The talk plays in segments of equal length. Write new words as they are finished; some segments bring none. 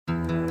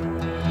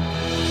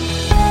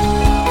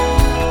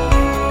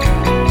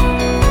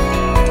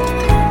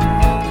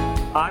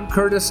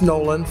Curtis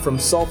Nolan from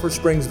Sulphur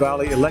Springs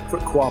Valley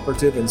Electric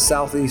Cooperative in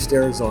Southeast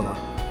Arizona.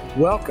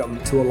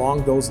 Welcome to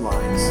Along Those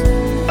Lines.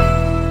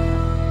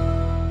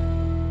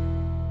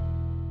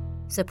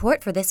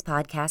 Support for this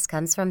podcast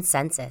comes from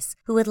Census,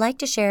 who would like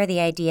to share the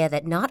idea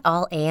that not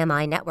all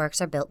AMI networks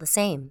are built the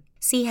same.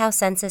 See how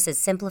Census is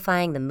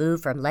simplifying the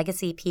move from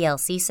legacy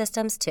PLC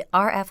systems to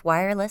RF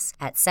wireless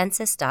at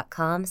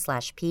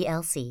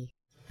census.com/PLC.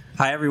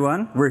 Hi,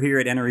 everyone. We're here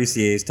at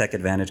NRECA's Tech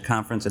Advantage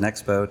Conference and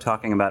Expo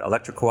talking about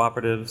electric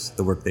cooperatives,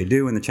 the work they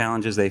do, and the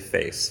challenges they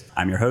face.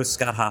 I'm your host,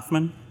 Scott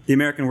Hoffman. The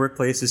American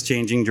workplace is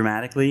changing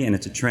dramatically, and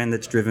it's a trend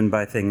that's driven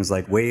by things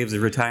like waves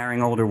of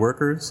retiring older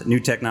workers, new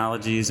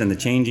technologies, and the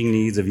changing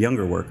needs of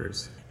younger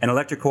workers. And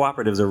electric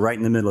cooperatives are right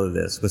in the middle of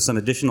this, with some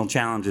additional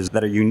challenges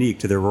that are unique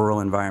to their rural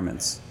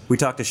environments. We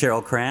talked to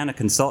Cheryl Cran, a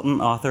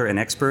consultant, author, and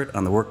expert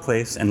on the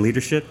workplace and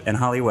leadership, and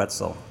Holly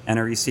Wetzel,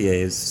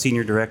 NRECA's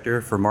Senior Director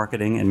for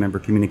Marketing and Member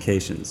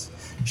Communications.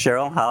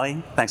 Cheryl,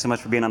 Holly, thanks so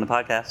much for being on the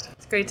podcast.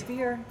 It's great to be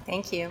here.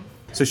 Thank you.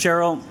 So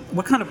Cheryl,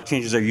 what kind of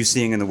changes are you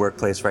seeing in the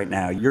workplace right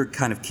now? You're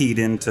kind of keyed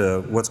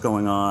into what's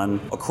going on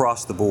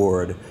across the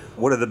board.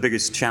 What are the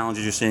biggest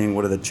challenges you're seeing?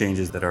 What are the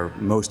changes that are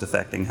most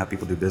affecting how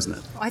people do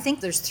business? I think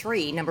there's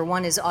three. Number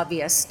one is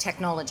obvious,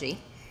 technology.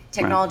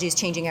 Technology is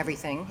changing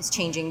everything. It's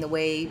changing the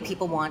way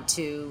people want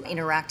to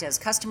interact as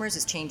customers.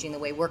 It's changing the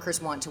way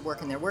workers want to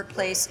work in their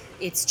workplace.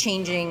 It's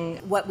changing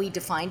what we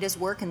defined as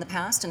work in the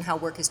past and how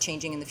work is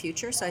changing in the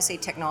future. So I say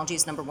technology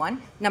is number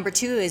one. Number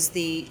two is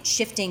the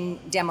shifting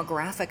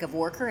demographic of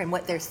worker and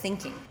what they're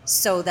thinking.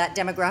 So that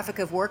demographic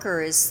of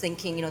worker is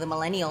thinking, the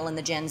millennial and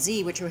the Gen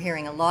Z, which we're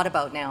hearing a lot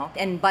about now.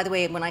 And by the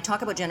way, when I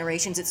talk about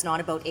generations, it's not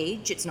about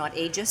age. It's not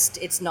ageist.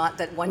 It's not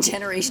that one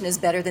generation is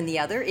better than the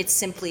other. It's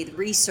simply the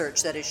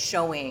research that is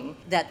showing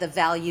that the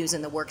values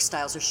and the work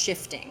styles are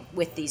shifting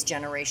with these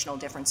generational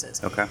differences.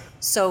 Okay.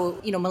 So,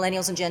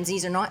 millennials and Gen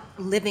Zs are not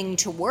living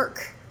to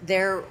work.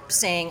 They're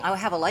saying, I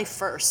have a life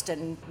first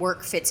and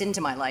work fits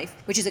into my life,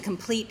 which is a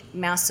complete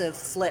massive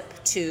flip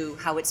to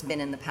how it's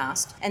been in the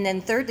past. And then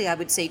thirdly, I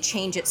would say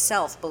change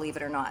itself, believe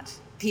it or not.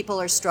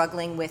 People are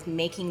struggling with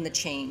making the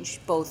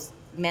change, both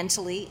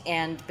mentally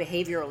and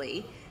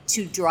behaviorally,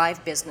 to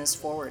drive business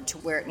forward to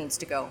where it needs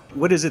to go.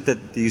 What is it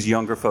that these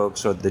younger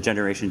folks or the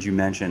generations you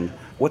mentioned,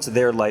 what's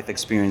their life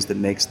experience that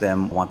makes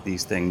them want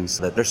these things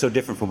that they're so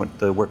different from what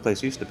the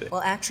workplace used to be?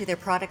 Well, actually, they're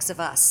products of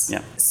us.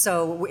 Yeah.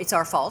 So it's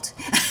our fault.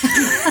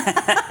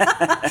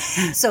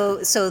 So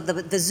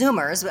the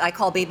Zoomers, I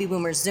call baby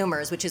boomers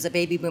Zoomers, which is a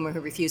baby boomer who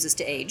refuses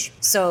to age.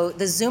 So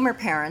the Zoomer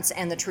parents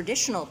and the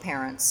traditional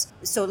parents,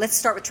 so let's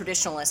start with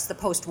traditionalists, the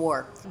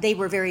post-war. They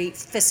were very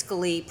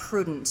fiscally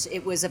prudent.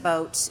 It was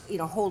about,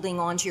 holding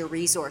on to your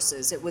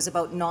resources. It was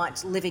about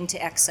not living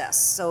to excess.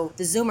 So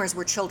the Zoomers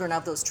were children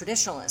of those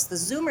traditionalists. The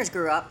Zoomers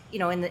grew up, in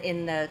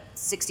the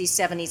 60s,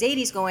 70s,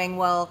 80s going,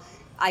 well,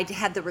 I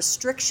had the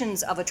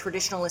restrictions of a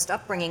traditionalist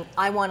upbringing.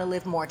 I want to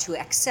live more to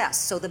excess.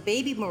 So the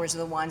baby boomers are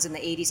the ones in the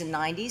 80s and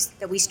 90s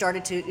that we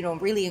started to,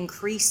 really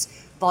increase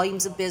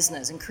volumes of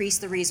business, increase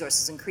the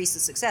resources, increase the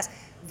success.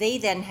 They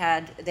then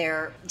had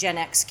their Gen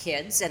X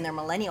kids and their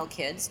millennial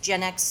kids.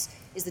 Gen X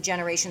is the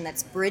generation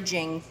that's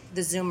bridging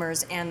the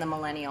Zoomers and the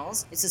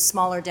millennials. It's a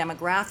smaller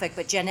demographic,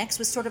 but Gen X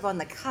was sort of on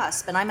the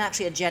cusp, and I'm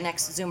actually a Gen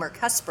X Zoomer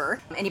cusper.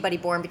 Anybody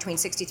born between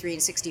 63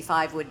 and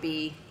 65 would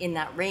be in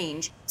that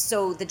range.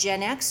 So the Gen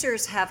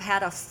Xers have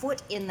had a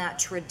foot in that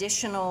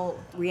traditional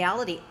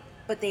reality,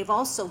 but they've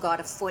also got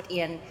a foot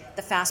in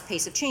the fast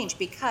pace of change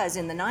because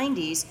in the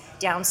 90s,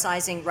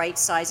 downsizing,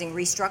 right-sizing,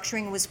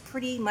 restructuring was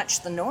pretty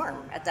much the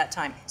norm at that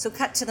time. So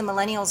cut to the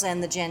millennials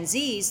and the Gen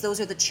Zs, those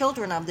are the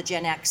children of the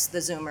Gen X, the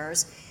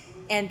Zoomers.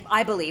 And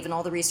I believe, in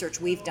all the research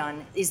we've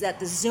done, is that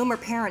the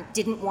Zoomer parent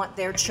didn't want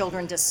their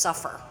children to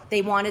suffer.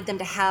 They wanted them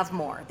to have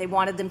more. They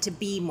wanted them to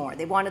be more.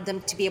 They wanted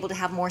them to be able to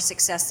have more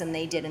success than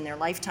they did in their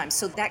lifetime.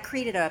 So that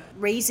created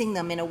raising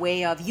them in a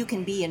way of you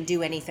can be and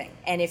do anything.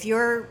 And if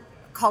you're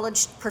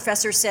college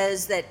professor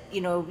says that,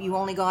 you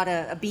only got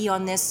a B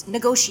on this,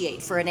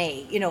 negotiate for an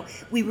A.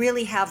 We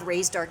really have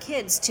raised our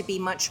kids to be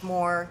much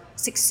more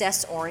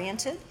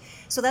success-oriented.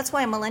 So that's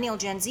why a millennial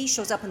Gen Z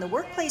shows up in the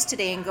workplace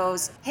today and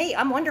goes, hey,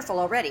 I'm wonderful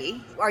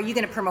already. Are you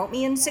going to promote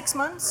me in 6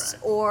 months?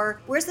 Right. Or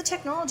where's the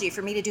technology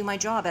for me to do my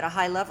job at a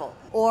high level?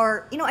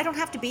 Or, I don't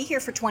have to be here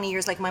for 20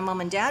 years like my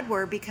mom and dad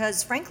were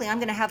because, frankly, I'm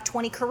going to have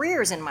 20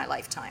 careers in my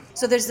lifetime.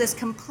 So there's this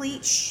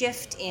complete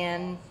shift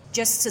in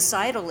just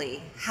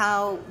societally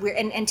how we're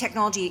and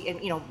technology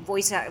and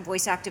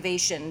voice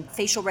activation,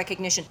 facial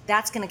recognition,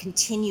 that's going to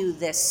continue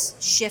this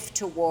shift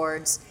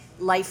towards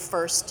life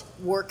first,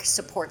 work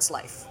supports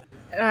life.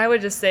 And I would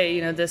just say,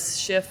 this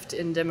shift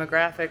in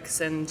demographics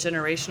and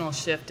generational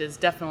shift is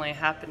definitely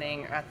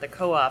happening at the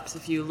co-ops.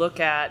 If you look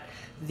at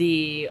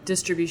the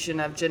distribution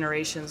of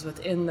generations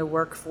within the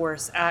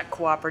workforce at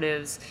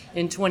cooperatives.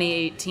 In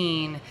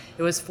 2018,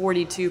 it was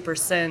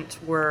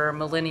 42% were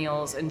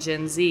millennials and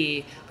Gen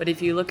Z, but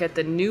if you look at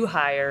the new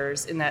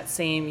hires in that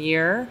same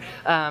year,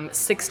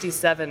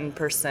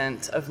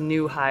 67% of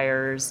new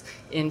hires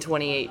in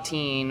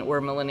 2018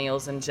 were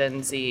millennials and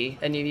Gen Z,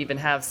 and you even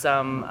have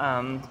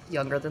some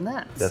younger than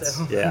that.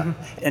 Yeah.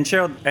 And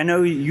Cheryl, I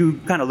know you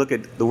kind of look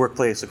at the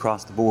workplace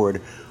across the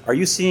board. Are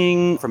you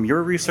seeing from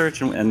your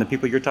research and the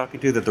people you're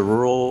talking to that the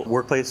rural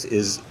workplace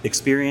is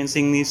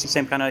experiencing these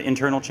same kind of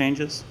internal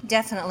changes?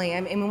 Definitely. I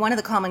mean, one of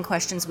the common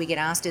questions we get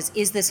asked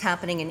is this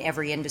happening in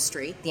every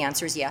industry? The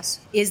answer is yes.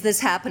 Is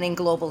this happening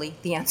globally?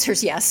 The answer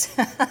is yes.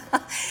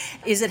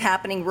 Is it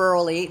happening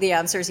rurally? The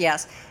answer is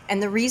yes.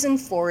 And the reason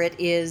for it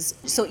is,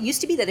 so it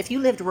used to be that if you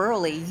lived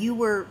rurally, you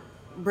were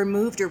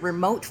removed or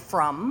remote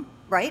from,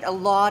 right, a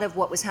lot of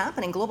what was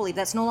happening globally.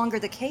 That's no longer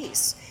the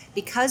case.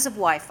 Because of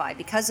Wi-Fi,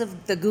 because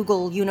of the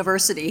Google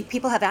University,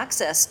 people have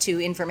access to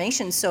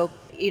information. So,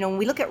 when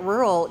we look at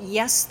rural,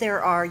 yes,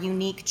 there are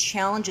unique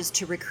challenges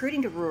to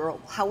recruiting to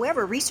rural.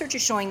 However, research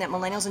is showing that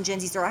millennials and Gen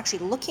Zs are actually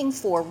looking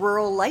for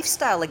rural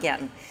lifestyle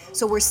again.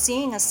 So we're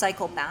seeing a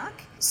cycle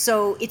back.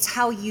 So it's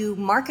how you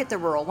market the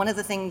rural. One of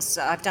the things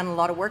I've done a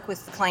lot of work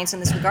with clients in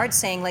this regard,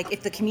 saying like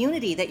if the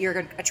community that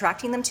you're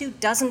attracting them to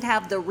doesn't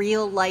have the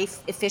real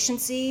life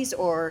efficiencies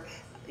or,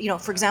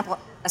 for example,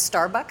 a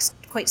Starbucks,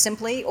 quite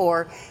simply,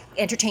 or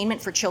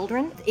entertainment for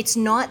children, it's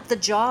not the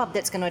job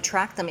that's going to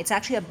attract them. It's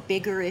actually a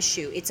bigger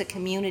issue. It's a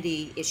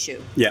community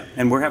issue. Yeah,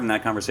 and we're having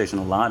that conversation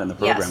a lot in the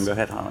program. Yes. Go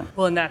ahead, Holly.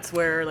 Well, and that's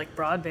where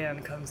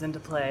broadband comes into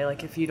play.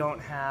 If you don't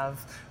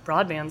have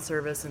broadband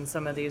service in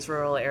some of these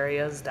rural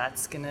areas,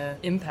 that's going to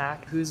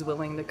impact who's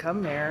willing to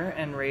come there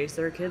and raise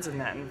their kids in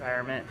that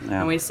environment. Yeah.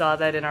 And we saw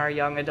that in our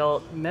young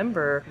adult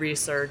member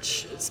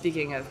research,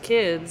 speaking of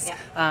kids,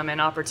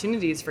 and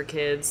opportunities for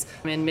kids.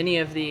 In many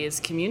of these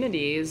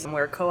communities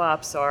where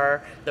co-ops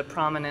are the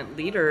prominent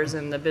leaders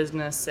in the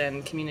business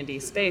and community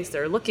space,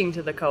 they're looking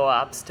to the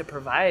co-ops to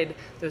provide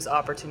those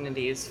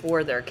opportunities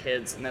for their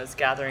kids and those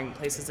gathering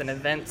places and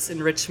events,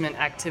 enrichment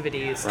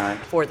activities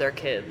for their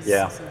kids.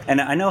 Yeah,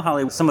 and I know,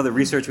 Holly, some of the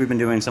research we've been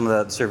doing, some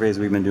of the surveys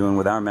we've been doing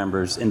with our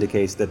members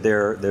indicates that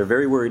they're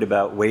very worried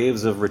about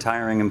waves of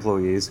retiring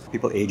employees,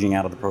 people aging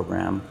out of the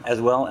program,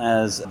 as well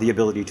as the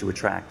ability to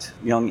attract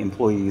young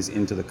employees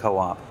into the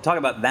co-op. Talk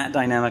about that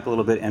dynamic a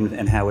little bit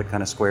and how it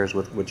kind of squares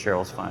with what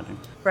Cheryl's finding.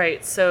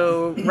 Right,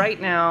 so right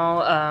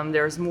now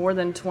there's more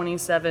than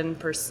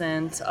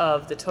 27%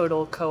 of the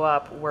total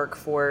co-op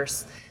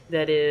workforce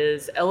that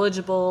is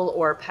eligible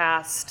or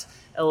past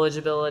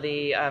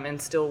eligibility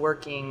and still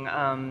working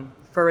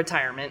for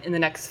retirement in the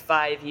next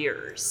 5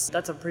 years.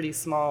 That's a pretty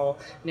small,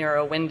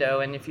 narrow window,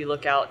 and if you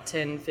look out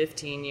 10,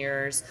 15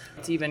 years,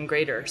 it's even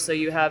greater. So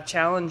you have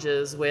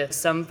challenges with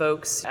some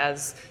folks,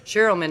 as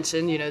Cheryl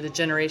mentioned, the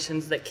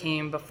generations that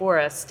came before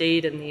us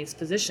stayed in these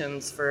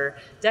positions for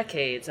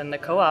decades, and the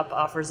co-op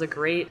offers a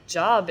great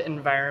job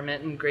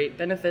environment and great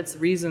benefits,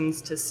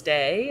 reasons to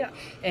stay.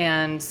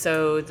 And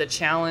so the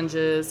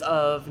challenges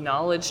of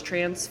knowledge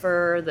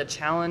transfer, the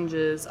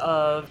challenges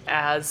of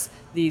as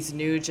these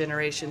new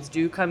generations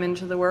do come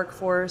into the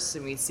workforce,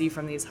 and we see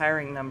from these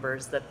hiring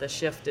numbers that the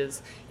shift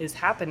is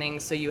happening,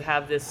 so you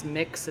have this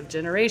mix of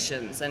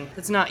generations. And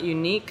it's not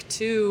unique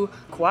to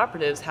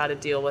cooperatives how to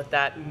deal with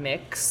that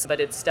mix, but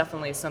it's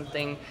definitely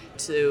something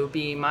to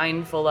be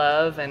mindful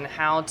of, and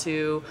how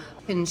to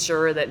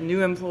ensure that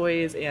new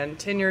employees and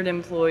tenured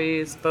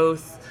employees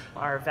both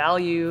are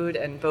valued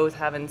and both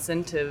have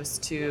incentives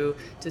to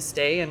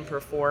stay and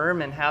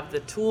perform and have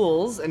the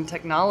tools and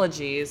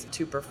technologies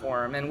to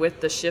perform. And with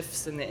the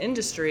shifts in the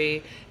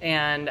industry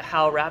and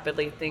how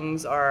rapidly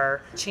things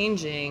are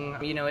changing,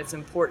 it's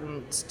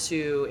important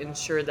to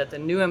ensure that the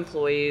new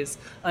employees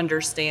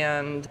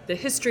understand the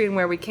history and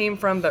where we came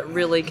from, but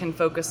really can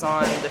focus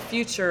on the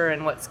future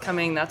and what's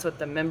coming. That's what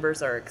the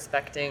members are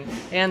expecting,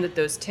 and that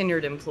those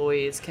tenured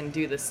employees can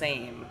do the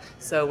same.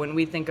 So when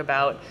we think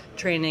about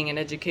training and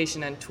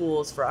education and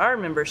tools for our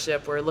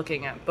membership, we're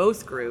looking at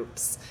both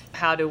groups.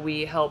 How do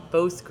we help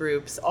both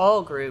groups,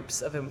 all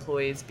groups of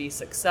employees, be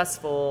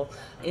successful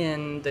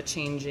in the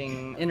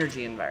changing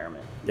energy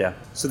environment? Yeah,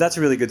 so that's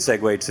a really good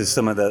segue to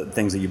some of the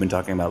things that you've been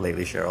talking about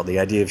lately, Cheryl. The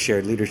idea of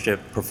shared leadership,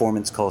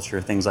 performance culture,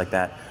 things like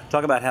that.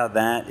 Talk about how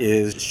that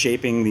is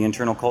shaping the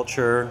internal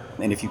culture,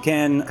 and if you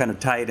can, kind of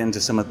tie it into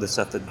some of the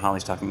stuff that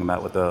Holly's talking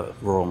about with the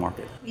rural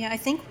market. Yeah, I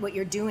think what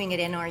you're doing at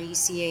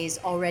NRECA is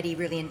already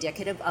really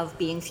indicative of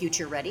being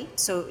future ready.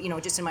 So,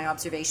 just in my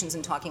observations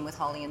and talking with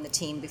Holly and the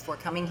team before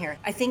coming here,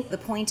 I think the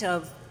point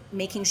of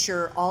making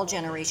sure all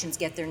generations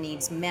get their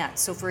needs met.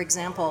 So for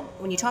example,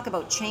 when you talk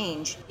about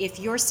change, if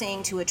you're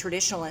saying to a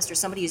traditionalist or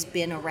somebody who's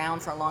been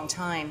around for a long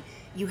time,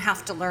 you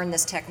have to learn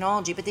this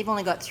technology, but they've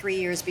only got 3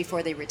 years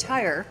before they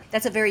retire,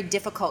 that's a very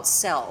difficult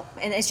sell.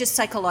 And it's just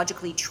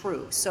psychologically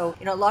true. So,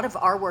 a lot of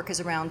our work is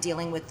around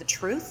dealing with the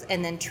truth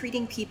and then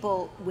treating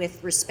people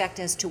with respect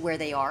as to where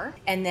they are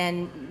and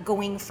then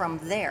going from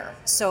there.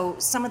 So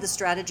some of the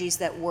strategies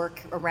that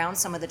work around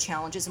some of the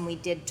challenges, and we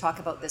did talk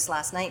about this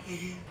last night,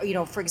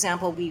 for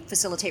example, we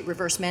facilitate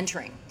reverse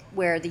mentoring,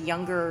 where the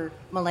younger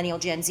millennial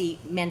Gen Z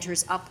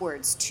mentors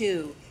upwards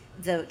to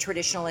the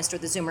traditionalist or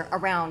the Zoomer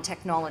around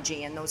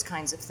technology and those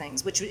kinds of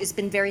things, which has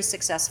been very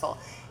successful,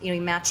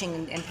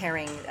 matching and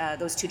pairing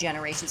those two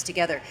generations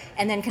together.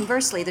 And then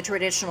conversely, the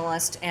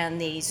traditionalist and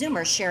the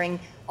Zoomer sharing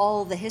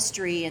all the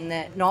history and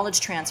the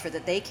knowledge transfer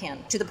that they can.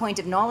 To the point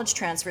of knowledge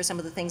transfer, some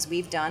of the things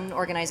we've done,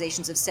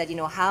 organizations have said,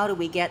 how do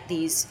we get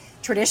these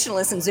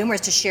traditionalists and Zoomers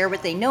to share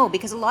what they know?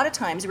 Because a lot of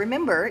times,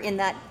 remember, in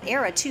that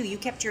era too, you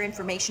kept your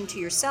information to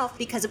yourself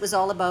because it was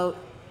all about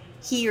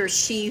he or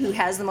she who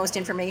has the most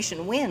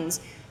information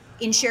wins.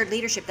 In shared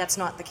leadership, that's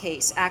not the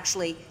case.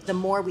 Actually, the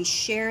more we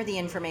share the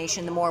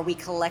information, the more we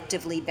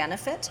collectively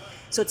benefit.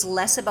 So it's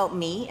less about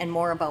me and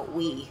more about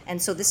we.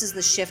 And so this is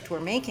the shift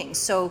we're making.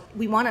 So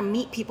we want to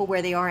meet people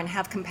where they are and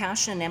have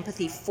compassion and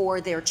empathy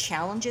for their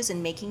challenges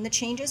in making the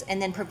changes,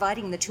 and then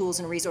providing the tools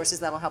and resources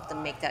that'll help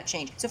them make that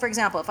change. So for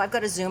example, if I've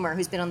got a Zoomer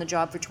who's been on the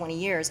job for 20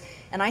 years,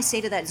 and I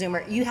say to that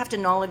Zoomer, you have to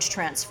knowledge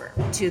transfer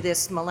to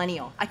this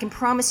millennial, I can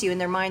promise you in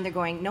their mind they're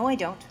going, no, I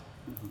don't.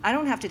 I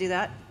don't have to do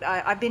that.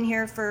 I've been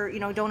here for,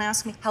 don't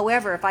ask me.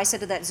 However, if I said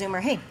to that Zoomer,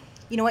 hey,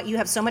 you know what, you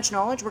have so much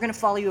knowledge, we're going to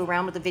follow you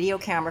around with a video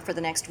camera for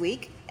the next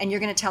week, and you're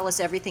going to tell us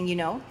everything you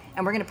know,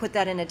 and we're going to put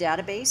that in a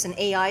database, and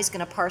AI is going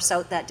to parse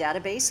out that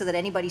database so that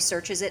anybody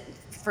searches it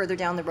further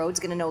down the road is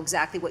going to know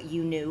exactly what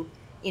you knew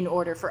in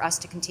order for us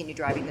to continue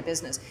driving the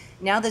business.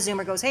 Now the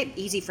Zoomer goes, hey,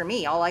 easy for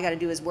me. All I got to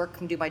do is work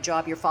and do my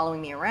job. You're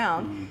following me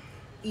around.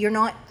 You're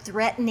not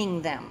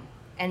threatening them.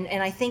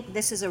 And I think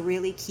this is a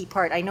really key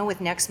part. I know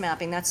with Next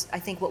Mapping, that's, I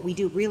think what we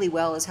do really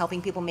well is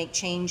helping people make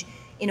change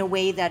in a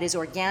way that is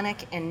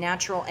organic and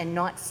natural and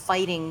not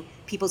fighting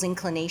people's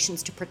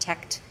inclinations to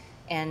protect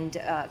and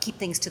keep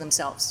things to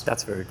themselves.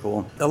 That's very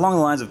cool. Along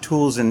the lines of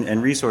tools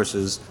and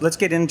resources, let's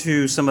get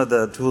into some of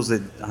the tools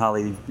that,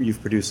 Holly,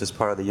 you've produced as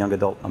part of the Young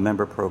Adult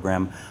Member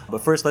Program. But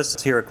first,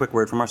 let's hear a quick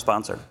word from our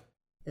sponsor.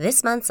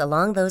 This month's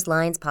Along Those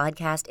Lines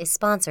podcast is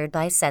sponsored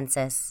by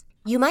Census.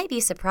 You might be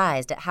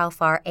surprised at how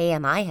far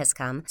AMI has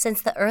come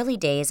since the early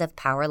days of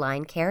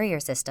Powerline carrier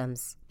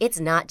systems. It's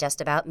not just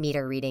about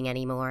meter reading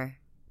anymore.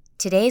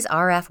 Today's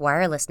RF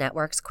wireless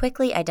networks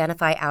quickly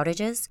identify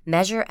outages,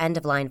 measure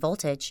end-of-line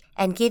voltage,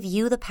 and give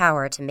you the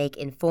power to make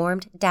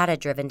informed,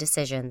 data-driven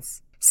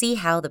decisions. See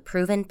how the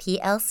proven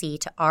PLC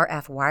to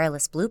RF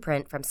wireless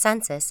blueprint from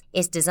Census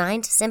is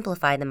designed to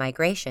simplify the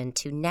migration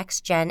to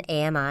next-gen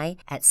AMI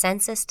at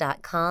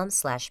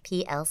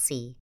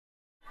census.com/PLC.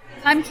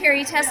 I'm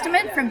Carrie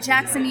Testament from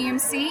Jackson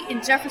EMC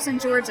in Jefferson,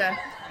 Georgia.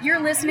 You're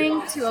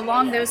listening to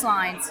Along Those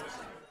Lines.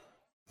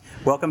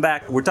 Welcome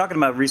back. We're talking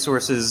about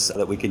resources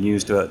that we can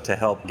use to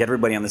help get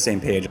everybody on the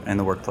same page in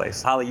the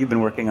workplace. Holly, you've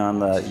been working on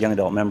the Young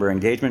Adult Member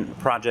Engagement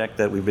Project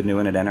that we've been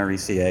doing at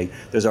NRECA.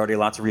 There's already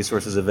lots of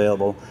resources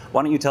available.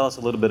 Why don't you tell us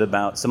a little bit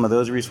about some of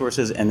those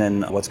resources and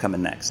then what's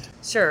coming next?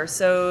 Sure.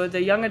 So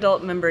the Young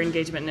Adult Member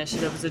Engagement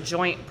Initiative is a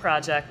joint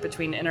project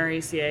between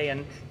NRECA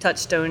and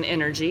Touchstone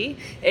Energy.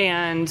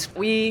 And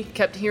we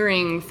kept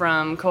hearing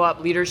from co-op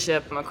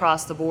leadership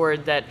across the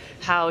board that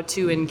how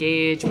to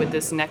engage with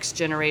this next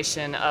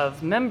generation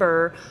of members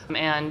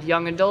and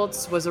young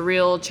adults was a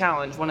real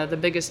challenge, one of the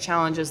biggest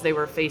challenges they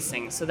were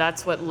facing. So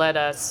that's what led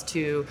us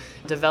to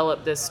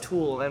develop this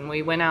tool. And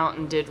we went out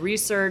and did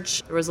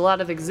research. There was a lot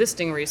of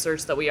existing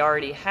research that we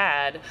already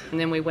had. And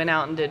then we went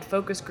out and did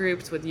focus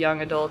groups with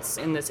young adults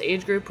in this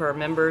age group who are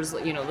members,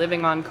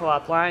 living on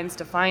co-op lines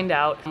to find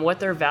out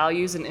what their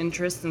values and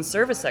interests and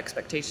service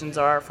expectations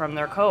are from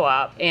their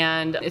co-op.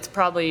 And it's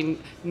probably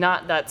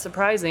not that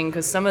surprising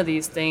because some of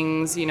these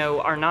things,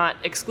 are not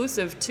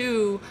exclusive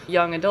to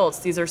young adults.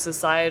 These are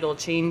societal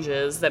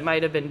changes that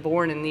might have been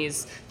born in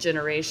these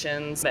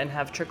generations and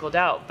have trickled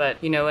out. But,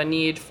 a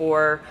need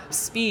for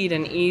speed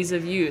and ease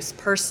of use,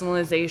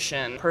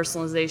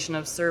 personalization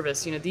of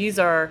service. These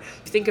are,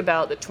 if you think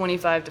about the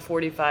 25 to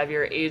 45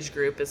 year age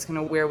group is kind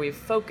of where we've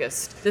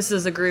focused. This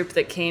is a group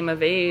that came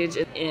of age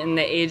in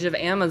the age of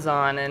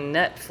Amazon and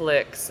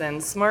Netflix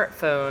and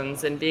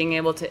smartphones and being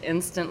able to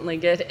instantly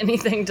get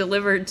anything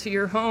delivered to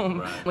your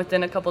home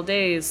within a couple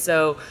days.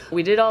 So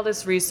we did all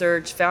this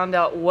research, found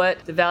out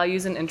what the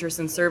values and interests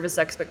and service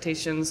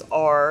expectations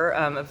are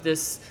of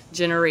this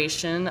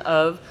generation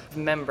of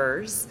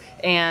members.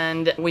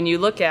 And when you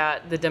look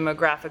at the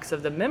demographics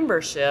of the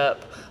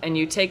membership and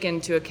you take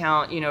into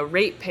account,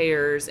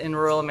 ratepayers in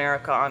rural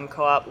America on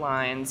co-op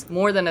lines,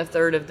 more than a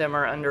third of them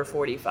are under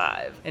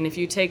 45. And if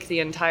you take the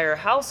entire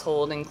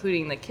household,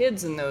 including the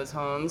kids in those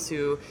homes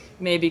who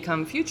may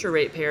become future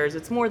ratepayers,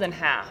 it's more than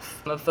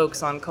half of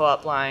folks on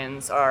co-op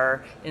lines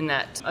are in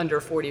that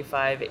under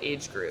 45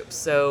 age group.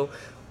 So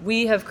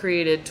we have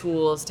created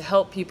tools to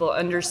help people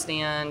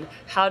understand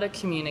how to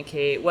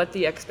communicate, what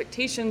the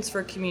expectations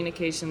for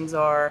communications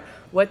are,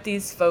 what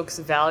these folks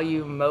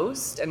value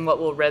most and what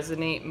will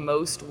resonate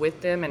most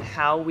with them and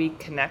how we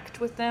connect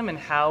with them and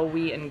how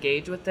we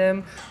engage with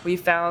them. We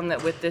found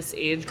that with this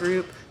age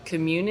group,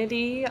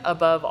 community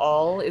above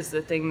all is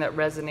the thing that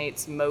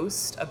resonates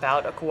most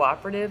about a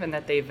cooperative and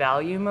that they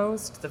value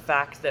most, the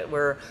fact that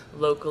we're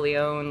locally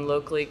owned,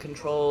 locally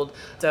controlled.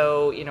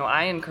 So,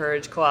 I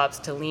encourage co-ops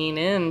to lean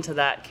into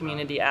that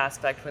community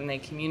aspect when they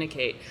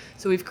communicate.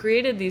 So we've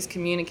created these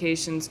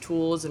communications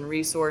tools and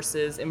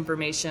resources,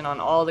 information on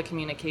all the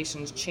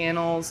communications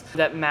channels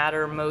that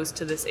matter most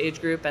to this age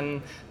group,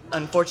 and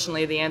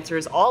unfortunately, the answer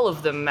is all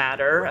of them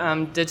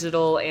matter.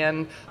 Digital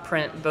and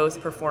print both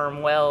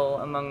perform well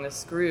among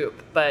this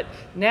group. But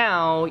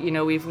now,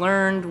 we've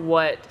learned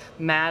what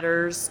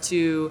matters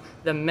to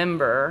the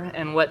member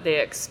and what they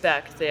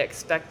expect. They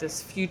expect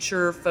this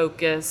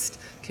future-focused,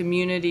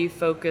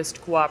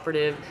 community-focused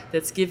cooperative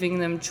that's giving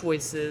them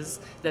choices,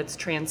 that's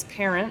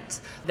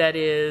transparent, that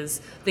is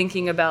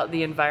thinking about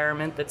the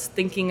environment, that's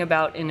thinking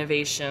about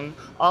innovation.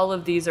 All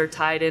of these are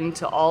tied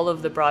into all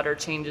of the broader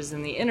changes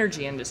in the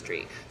energy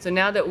industry. So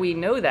now that we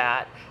know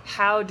that,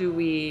 how do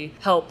we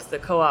help the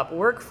co-op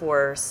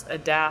workforce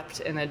adapt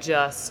and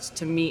adjust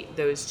to meet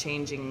those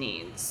changing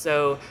needs?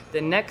 So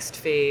the next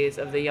phase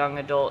of the Young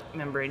Adult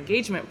Member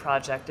Engagement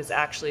Project is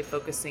actually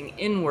focusing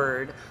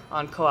inward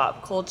on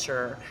co-op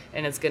culture,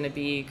 and it's going to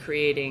be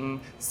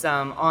creating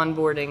some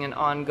onboarding and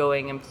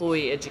ongoing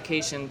employee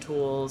education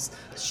tools,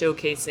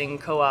 showcasing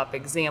co-op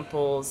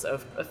examples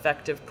of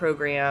effective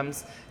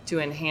programs to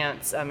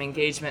enhance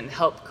engagement and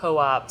help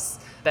co-ops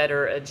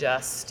better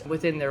adjust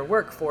within their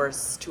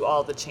workforce to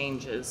all the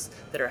changes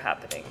that are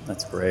happening.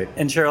 That's great.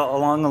 And Cheryl,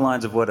 along the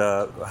lines of what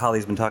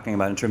Holly's been talking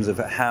about in terms of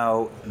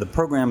how the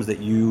programs that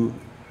you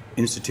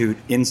institute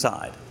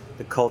inside,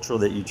 the culture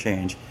that you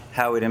change,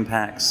 how it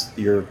impacts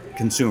your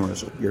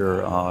consumers,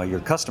 your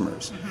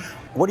customers.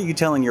 Mm-hmm. What are you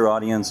telling your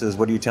audiences?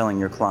 What are you telling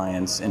your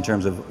clients in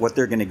terms of what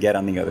they're going to get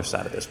on the other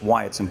side of this?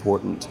 Why it's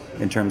important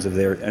in terms of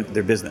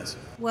their business?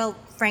 Well,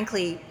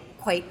 frankly,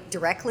 quite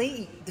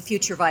directly, the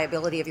future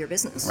viability of your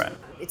business. Right.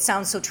 It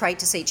sounds so trite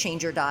to say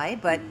change or die,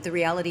 but the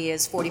reality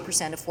is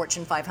 40% of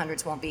Fortune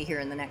 500s won't be here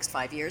in the next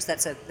 5 years.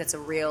 That's a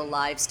real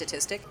live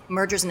statistic.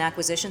 Mergers and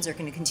acquisitions are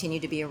going to continue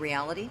to be a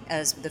reality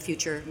as the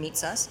future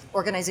meets us.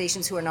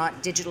 Organizations who are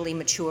not digitally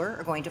mature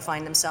are going to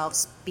find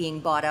themselves being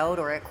bought out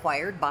or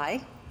acquired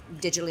by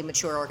digitally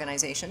mature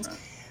organizations. Right.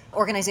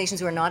 Organizations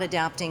who are not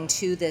adapting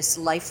to this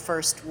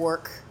life-first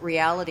work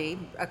reality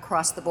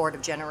across the board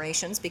of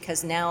generations,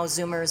 because now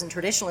Zoomers and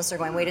traditionalists are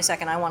going, wait a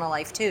second, I want a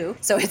life too.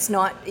 So it's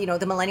not, the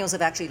millennials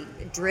have actually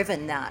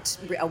driven that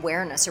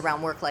awareness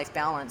around work-life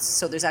balance.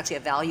 So there's actually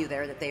a value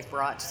there that they've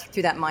brought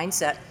through that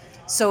mindset.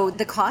 So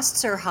the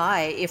costs are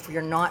high if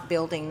you're not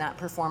building that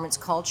performance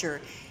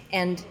culture.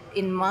 And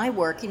in my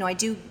work, I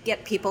do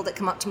get people that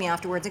come up to me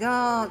afterwards and go,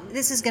 oh,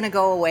 this is going to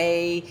go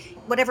away.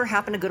 Whatever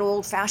happened to good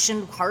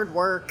old-fashioned hard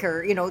work?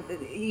 Or,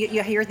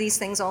 you hear these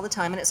things all the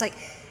time. And it's like,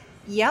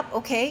 yep,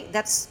 okay,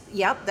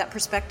 that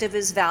perspective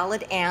is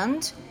valid.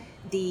 And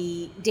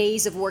the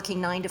days of working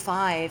 9 to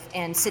 5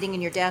 and sitting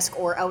in your desk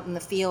or out in the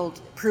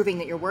field proving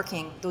that you're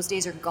working, those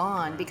days are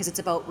gone because it's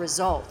about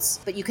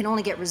results. But you can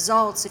only get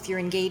results if you're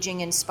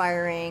engaging,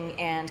 inspiring,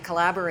 and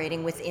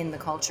collaborating within the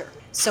culture.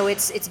 So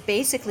it's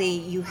basically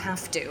you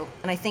have to.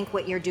 And I think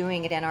what you're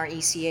doing at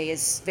NRECA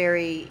is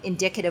very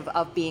indicative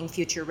of being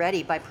future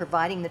ready by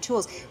providing the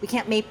tools. We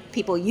can't make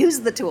people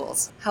use the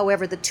tools.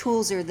 However, the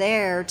tools are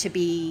there to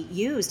be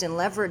used and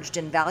leveraged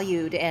and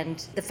valued. And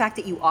the fact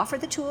that you offer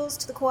the tools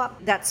to the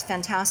co-op, that's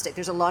fantastic.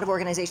 There's a lot of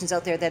organizations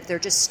out there that they're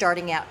just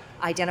starting out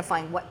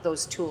identifying what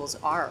those tools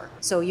are.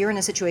 So you're in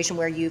a situation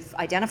where you've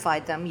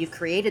identified them, you've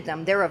created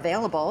them, they're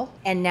available,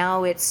 and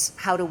now it's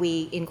how do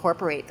we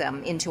incorporate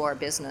them into our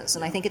business?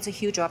 And I think it's a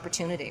huge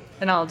opportunity.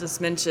 And I'll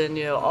just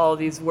mention, all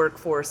these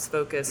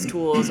workforce-focused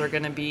tools are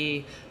going to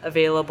be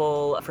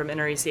available from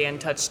NRECA and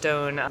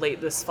Touchstone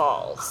late this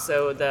fall.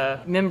 So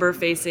the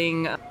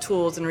member-facing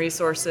tools and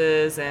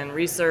resources and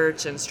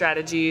research and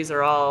strategies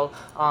are all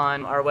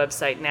on our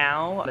website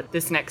now. But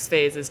this next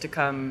phase is to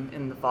come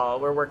in the fall.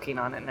 We're working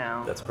on it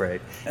now. That's great.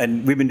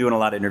 And we've been doing a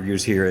lot of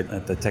interviews here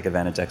at the Tech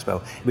Advantage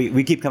Expo.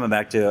 We keep coming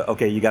back to,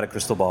 okay, you got a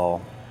crystal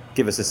ball.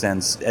 Give us a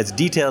sense, as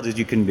detailed as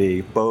you can be,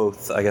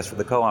 both, I guess, from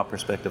the co-op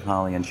perspective,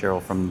 Holly and Cheryl,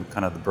 from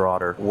kind of the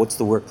broader, what's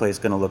the workplace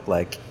going to look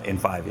like in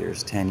 5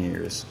 years, 10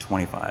 years,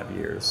 25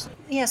 years?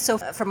 Yeah, so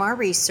from our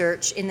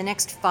research, in the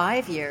next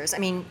 5 years,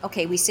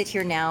 we sit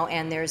here now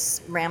and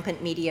there's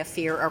rampant media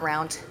fear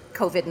around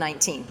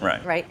COVID-19,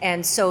 right?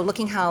 And so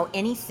looking how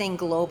anything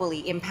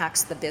globally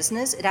impacts the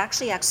business, it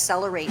actually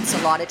accelerates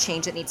a lot of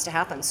change that needs to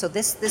happen. So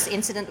this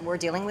incident that we're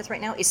dealing with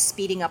right now is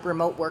speeding up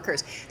remote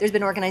workers. There's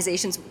been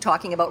organizations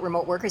talking about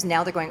remote workers.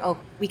 Now they're going, oh,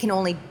 we can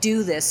only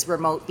do this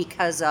remote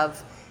because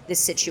of this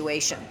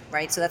situation,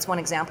 right? So that's one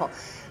example.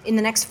 In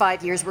the next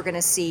 5 years, we're going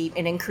to see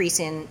an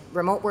increase in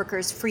remote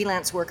workers,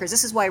 freelance workers.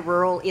 This is why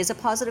rural is a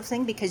positive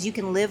thing, because you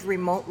can live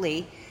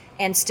remotely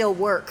and still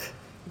work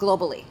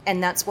globally.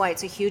 And that's why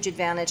it's a huge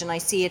advantage. And I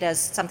see it as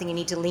something you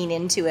need to lean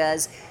into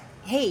as,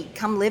 hey,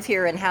 come live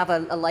here and have a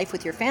life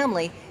with your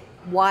family.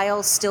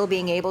 while still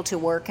being able to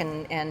work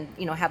and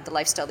have the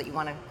lifestyle that you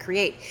want to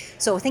create.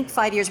 So I think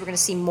 5 years we're going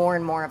to see more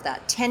and more of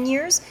that. 10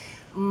 years,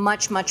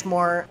 much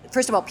more.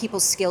 First of all,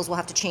 people's skills will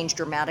have to change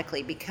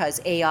dramatically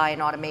because AI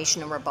and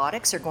automation and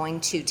robotics are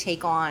going to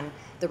take on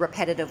the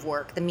repetitive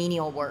work, the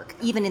menial work.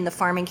 Even in the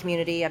farming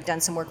community, I've done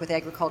some work with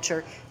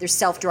agriculture, there's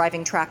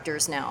self-driving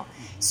tractors now.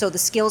 So the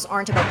skills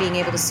aren't about being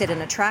able to sit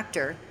in a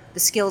tractor, the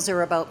skills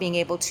are about being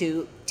able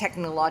to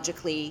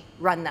technologically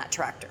run that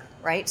tractor,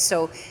 right?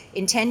 So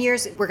in 10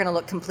 years, we're going to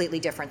look completely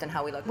different than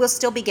how we look. We'll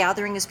still be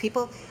gathering as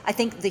people. I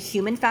think the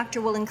human factor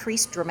will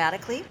increase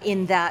dramatically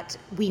in that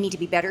we need to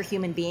be better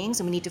human beings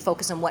and we need to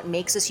focus on what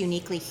makes us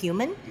uniquely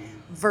human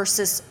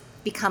versus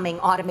becoming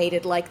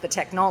automated like the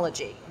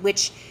technology,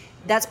 which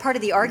that's part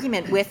of the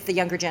argument with the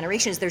younger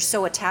generations. They're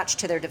so attached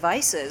to their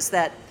devices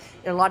that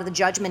a lot of the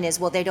judgment is,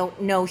 well, they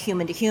don't know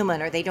human to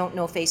human or they don't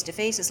know face to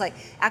face. It's like,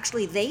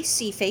 actually, they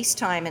see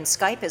FaceTime and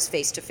Skype as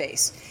face to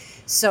face.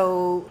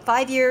 So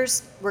 5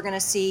 years, we're going to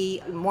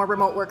see more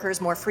remote workers,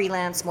 more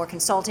freelance, more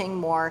consulting,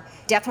 more.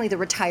 Definitely the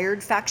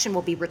retired faction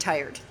will be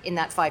retired in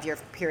that 5-year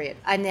period.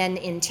 And then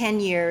in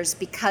 10 years,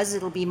 because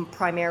it'll be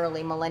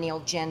primarily millennial,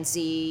 Gen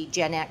Z,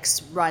 Gen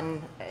X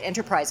run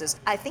enterprises,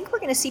 I think we're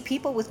going to see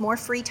people with more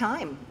free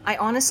time. I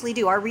honestly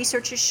do. Our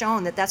research has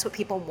shown that that's what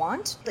people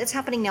want. It's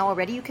happening now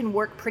already. You can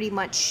work pretty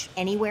much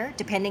anywhere,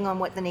 depending on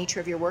what the nature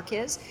of your work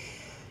is.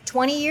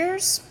 20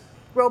 years,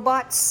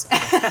 robots.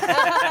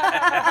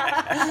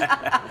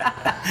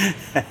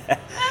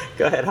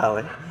 Go ahead,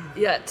 Holly.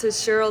 Yeah, to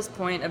Cheryl's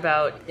point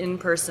about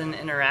in-person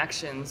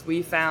interactions,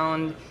 we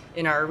found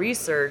in our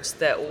research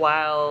that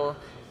while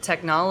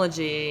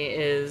technology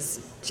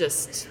is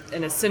just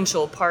an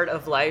essential part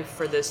of life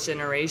for this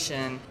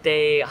generation,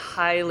 they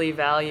highly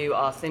value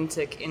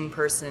authentic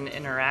in-person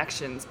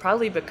interactions,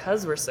 probably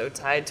because we're so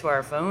tied to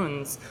our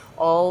phones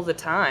all the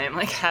time.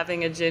 Like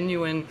having a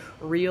genuine,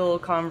 real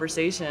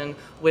conversation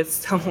with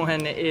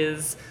someone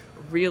is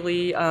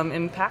really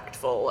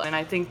impactful. And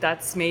I think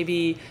that's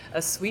maybe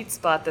a sweet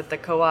spot that the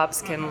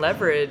co-ops can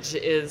leverage,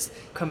 is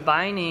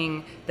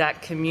combining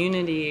that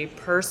community,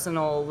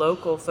 personal,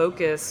 local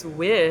focus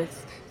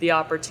with the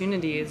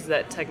opportunities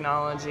that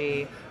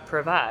technology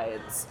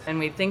provides. And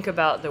we think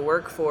about the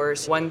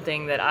workforce, one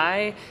thing that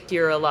I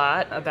hear a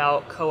lot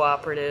about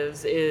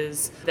cooperatives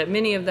is that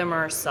many of them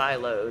are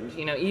siloed.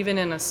 Even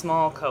in a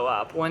small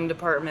co-op, one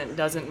department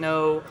doesn't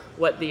know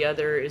what the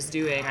other is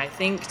doing. I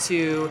think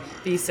to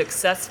be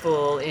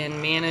successful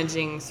in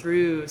managing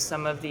through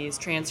some of these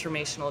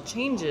transformational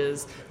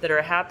changes that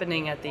are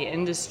happening at the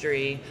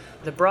industry,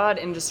 the broad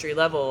industry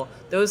level,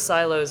 those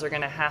silos are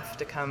going to have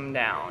to come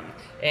down.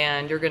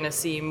 And you're going to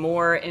see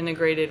more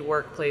integrated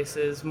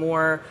workplaces,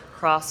 more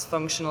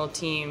cross-functional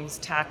teams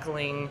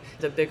tackling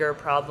the bigger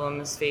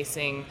problems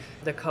facing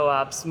the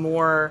co-ops,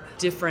 more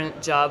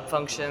different job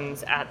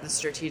functions at the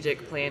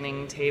strategic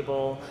planning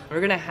table. We're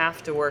going to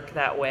have to work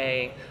that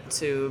way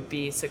to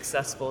be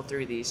successful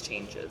through these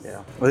changes.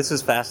 Yeah. Well, this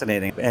is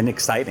fascinating and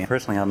exciting.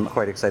 Personally, I'm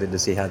quite excited to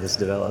see how this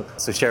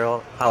develops. So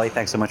Cheryl, Holly,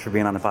 thanks so much for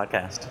being on the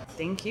podcast.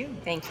 Thank you.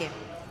 Thank you.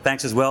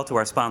 Thanks as well to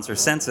our sponsor,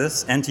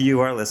 Census, and to you,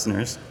 our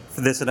listeners.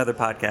 For this and other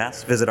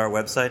podcasts, visit our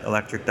website,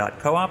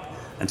 electric.coop.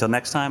 Until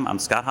next time, I'm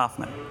Scott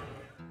Hoffman.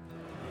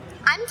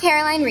 I'm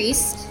Caroline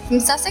Reese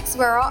from Sussex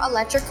Rural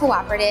Electric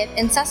Cooperative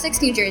in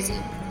Sussex, New Jersey.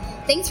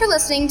 Thanks for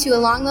listening to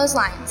Along Those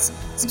Lines.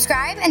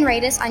 Subscribe and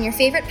rate us on your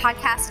favorite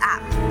podcast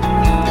app.